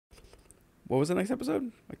what was the next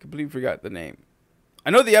episode? I completely forgot the name. I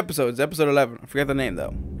know the episode. It's episode 11. I forgot the name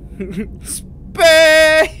though.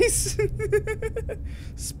 Space.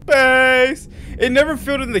 Space. It never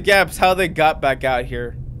filled in the gaps how they got back out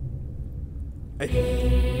here. I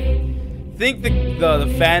think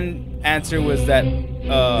the fan answer was that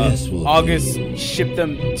August shipped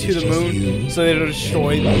them to the moon so they'll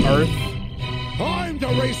destroy the Earth. Time to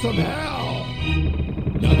raise some hell!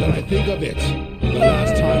 Now that I think of it, the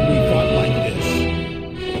last time we fought like this,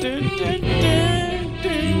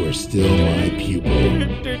 you were still my pupil.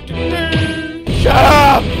 Shut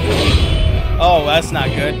up! Oh, that's not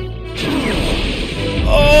good.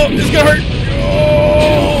 Oh, this is gonna hurt!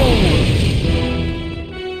 Oh!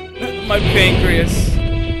 My pancreas.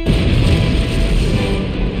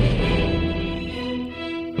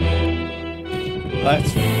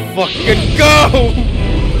 Let's fucking go!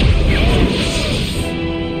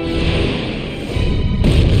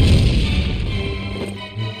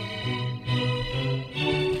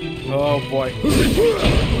 Oh boy.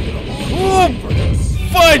 Ooh,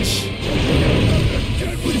 fudge!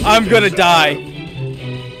 I'm gonna die.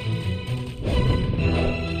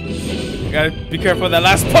 Gotta be careful of that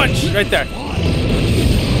last punch right there.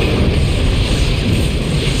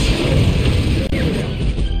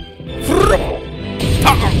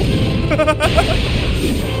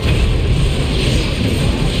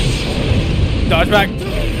 Dodge back.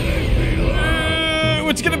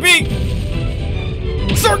 What's it gonna be?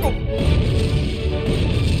 Circle.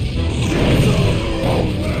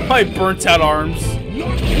 My burnt out arms.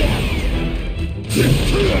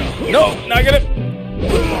 No, not gonna.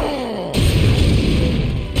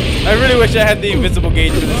 I really wish I had the invisible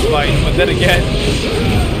gauge for this fight, but then again,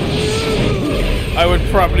 I would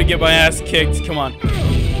probably get my ass kicked. Come on.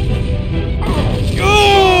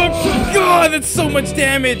 Oh God, that's so much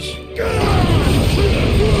damage.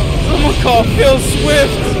 Someone call Phil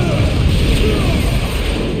Swift.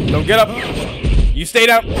 Don't get up. You stay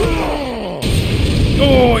down.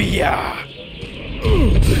 Oh yeah.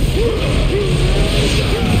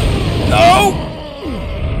 No.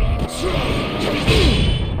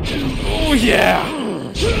 Oh yeah.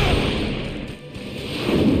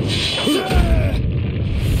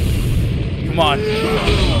 Come on.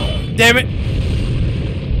 Damn it.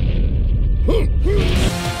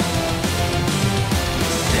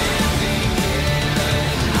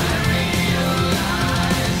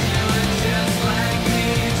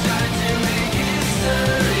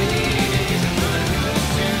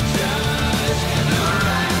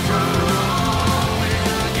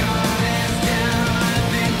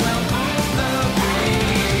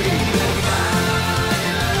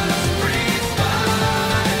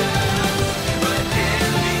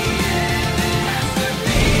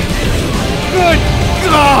 Good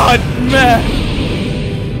God, man!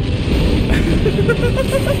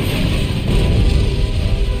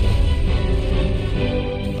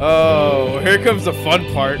 Oh, here comes the fun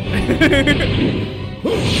part.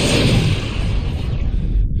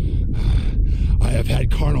 I have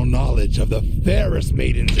had carnal knowledge of the fairest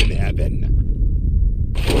maidens in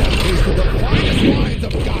heaven. I have tasted the finest wines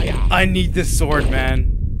of Gaia. I need this sword,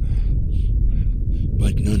 man.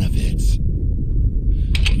 But none of it.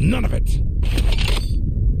 None of it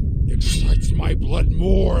excites my blood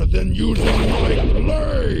more than using my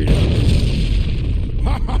blade.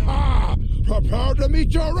 Ha ha ha! Prepare to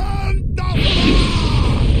meet your end!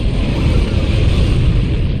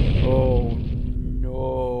 Oh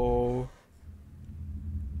no!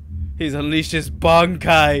 He's unleashed his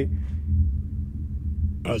Bankai.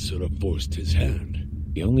 Asura forced his hand.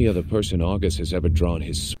 The only other person August has ever drawn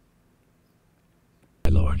his sword. My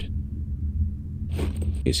lord.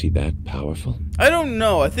 Is he that powerful? I don't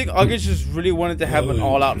know. I think August just really wanted to have an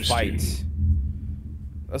all-out fight.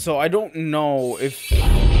 So I don't know if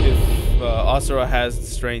Asura has the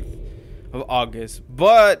strength of August.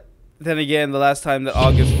 But then again, the last time that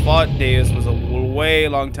August fought Deus was a way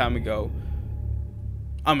long time ago.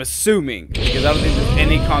 I'm assuming, because I don't think there's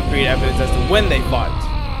any concrete evidence as to when they fought.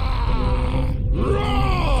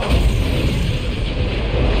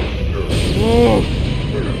 Ooh.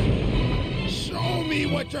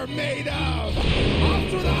 What you're made of!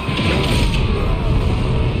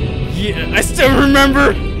 Yeah, I still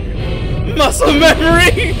remember! Muscle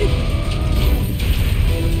memory!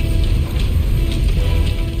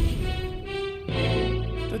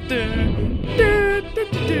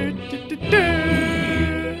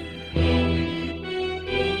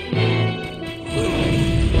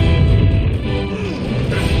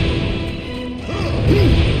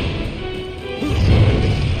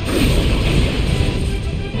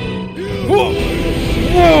 Whoa!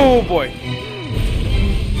 Whoa, boy!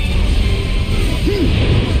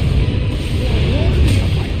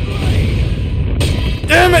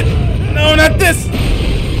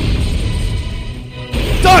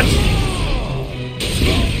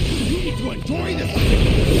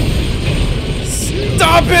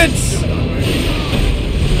 Stop it!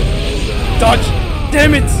 Dodge!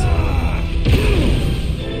 Damn it!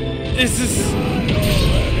 This is...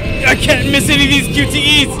 I can't miss any of these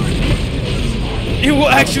QTEs! It will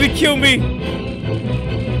actually kill me!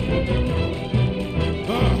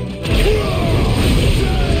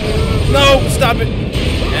 No! Stop it!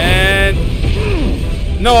 And...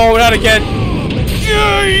 No, not again!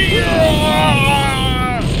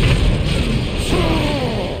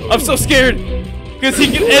 I'm so scared! Because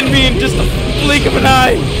he can end me in just a blink of an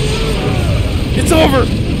eye! It's over!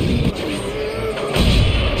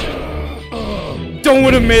 Don't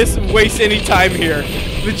want to waste any time here.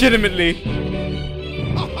 Legitimately.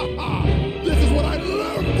 This is what I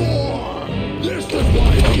live for! This is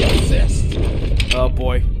why we exist! Oh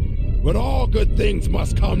boy. But all good things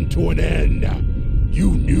must come to an end.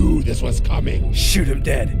 You knew this was coming. Shoot him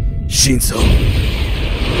dead. Shinso.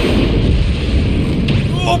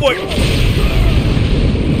 Oh boy!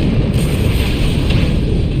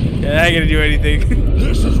 Yeah, I ain't gonna do anything.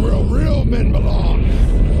 This is where real men belong.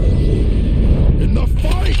 In the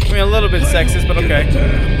fight. I mean, a little bit sexist, but okay.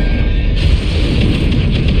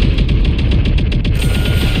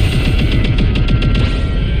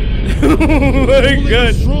 Oh my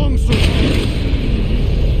god. Strong, sir.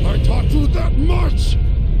 I taught you that much.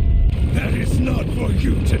 That is not for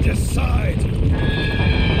you to decide.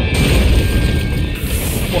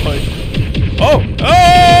 What? Oh!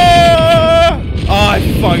 Ah! Oh, I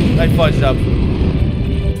fudged up.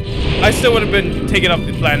 I still would have been taken off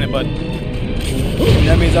the planet, but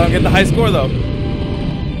that means I don't get the high score though.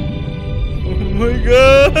 Oh my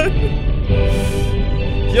god!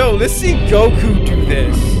 Yo, let's see Goku do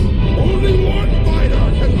this. Only one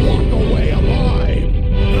fighter can walk away alive.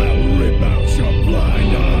 I'll rip out your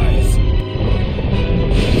blind eyes.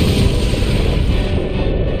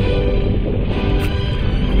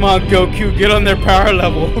 Come on, Goku, get on their power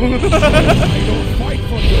level. I don't fight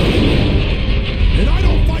for good, and I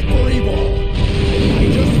don't fight for evil. I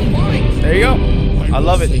just fight. There you go. I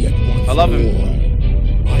love it. I love him.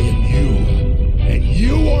 I am you, and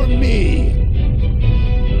you are me.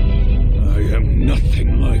 I am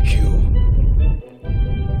nothing like you.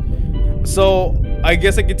 So, I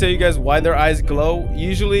guess I can tell you guys why their eyes glow.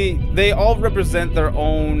 Usually, they all represent their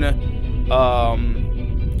own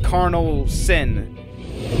carnal sin.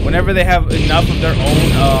 Whenever they have enough of their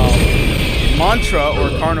own mantra or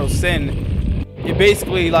carnal sin, it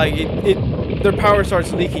basically like their power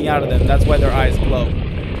starts leaking out of them. That's why their eyes glow.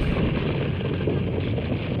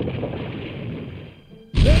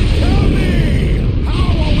 Then tell me,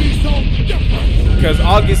 how are we so different? Because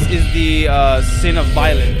August is the sin of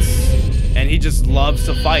violence, and he just loves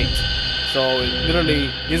to fight. So literally,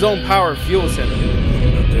 his own power fuels him.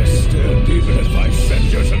 Understand even if I send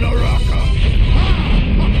you to Naraka.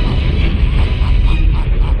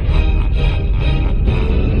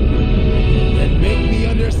 Then make me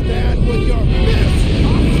understand with your fist,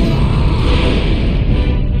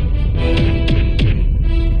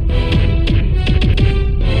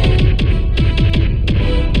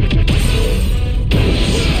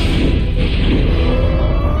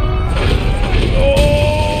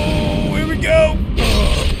 Oh, here we go.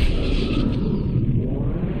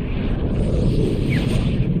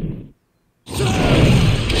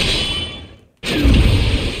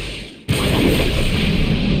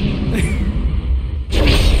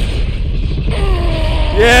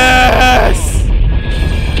 Yes!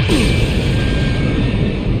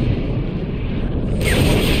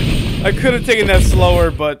 I could have taken that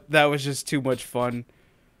slower, but that was just too much fun.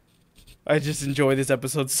 I just enjoy this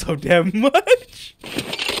episode so damn much.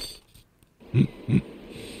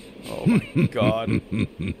 Oh my god.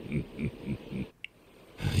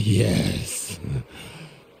 Yes.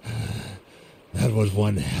 That was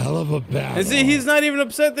one hell of a battle. And see, he's not even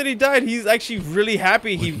upset that he died. He's actually really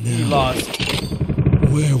happy he lost.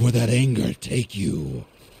 Where will that anger take you?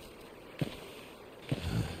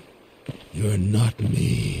 You're not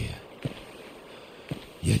me.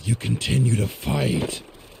 Yet you continue to fight.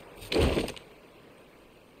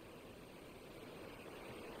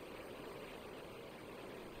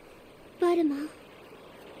 Barama.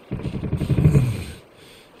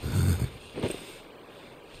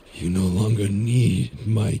 You no longer need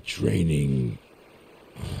my training.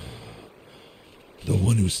 The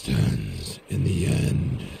one who stands in the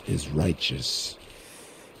end is righteous.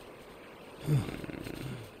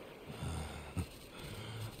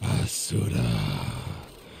 Asura,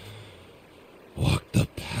 walk the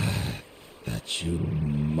path that you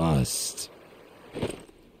must.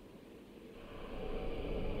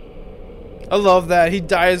 I love that. He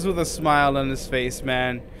dies with a smile on his face,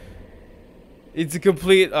 man. It's a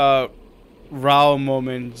complete Rao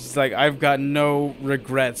moment. Just like, I've got no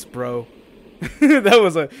regrets, bro. That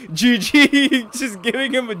was a GG. Just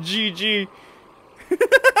giving him a GG.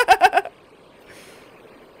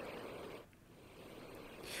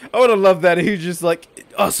 I would have loved that. He was just like,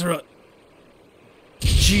 Asura.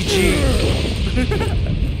 GG.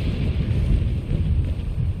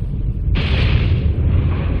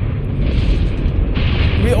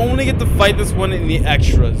 We only get to fight this one in the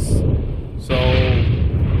extras. So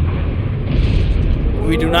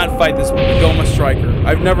we do not fight this one. We go with Striker.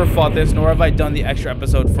 I've never fought this, nor have I done the extra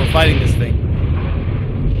episode for fighting this thing.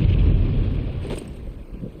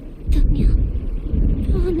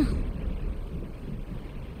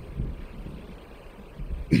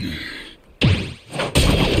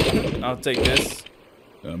 I'll take this.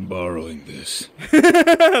 I'm borrowing this.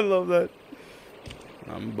 I love that.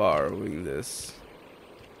 I'm borrowing this.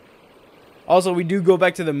 Also, we do go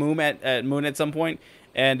back to the moon at some point,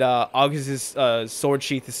 and August's sword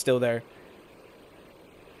sheath is still there.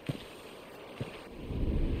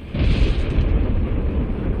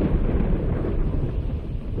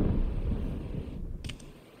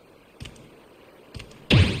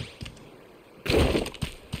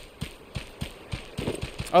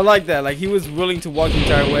 I like that. Like, he was willing to walk the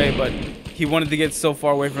entire way, but he wanted to get so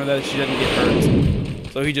far away from her that she didn't get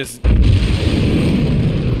hurt. So he just...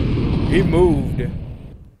 he moved.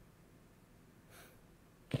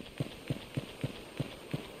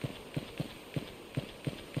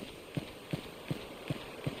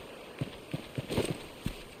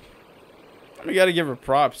 We gotta give her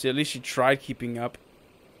props. At least she tried keeping up.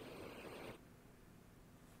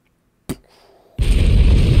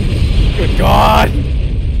 Good God!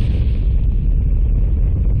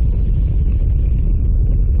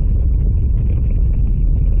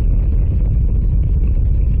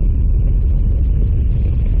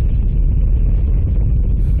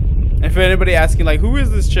 If anybody asking, like, who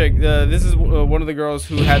is this chick? This is one of the girls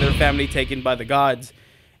who had her family taken by the gods.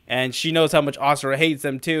 And she knows how much Asura hates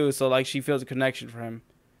them, too. So, like, she feels a connection for him.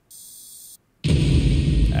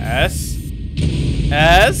 S?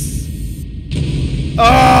 S?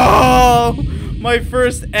 Oh! My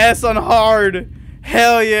first S on hard.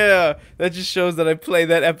 Hell yeah. That just shows that I played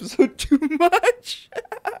that episode too much.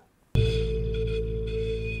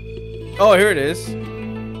 Oh, here it is.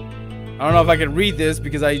 I don't know if I can read this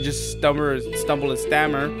because I just stumble and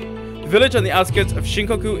stammer. The village on the outskirts of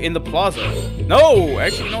Shinkoku in the plaza. No,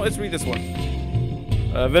 actually, no, let's read this one.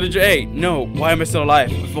 Villager A. No, why am I still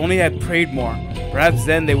alive? If only I had prayed more. Perhaps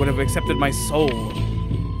then they would have accepted my soul.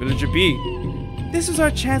 Villager B. This is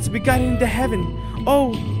our chance to be guided into heaven.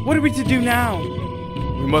 Oh, what are we to do now?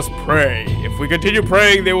 We must pray. If we continue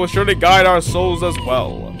praying, they will surely guide our souls as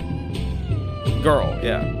well. Girl,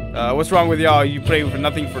 yeah. What's wrong with y'all? You pray for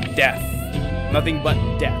nothing for death. Nothing but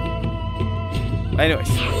death. Anyways.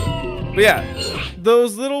 But yeah,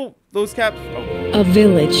 those caps. Oh. A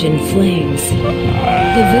village in flames.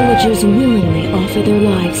 The villagers willingly offer their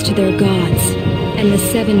lives to their gods, and the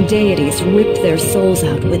 7 deities rip their souls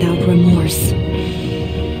out without remorse.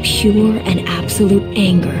 Pure and absolute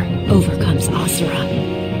anger overcomes Asura.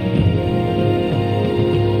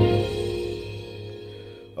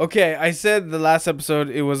 Okay, I said the last episode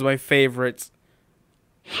it was my favorite.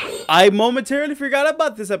 I momentarily forgot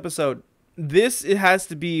about this episode. It has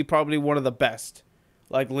to be probably one of the best.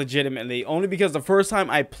 Like, legitimately. Only because the first time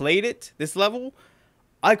I played it, this level,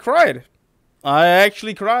 I cried. I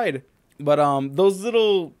actually cried. But those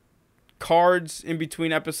little cards in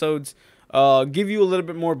between episodes give you a little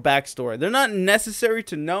bit more backstory. They're not necessary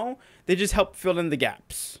to know. They just help fill in the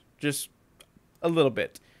gaps. Just a little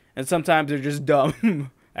bit. And sometimes they're just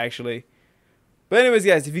dumb, actually. But anyways,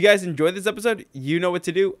 guys, if you guys enjoyed this episode, you know what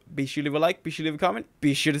to do. Be sure to leave a like. Be sure to leave a comment.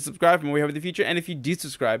 Be sure to subscribe for more we have in the future. And if you do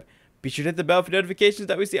subscribe, be sure to hit the bell for notifications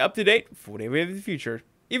that we stay up to date for whatever we have in the future,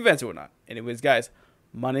 events or whatnot. Anyways, guys,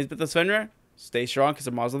 my name is sWrath. Stay strong because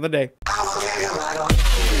tomorrow's another day.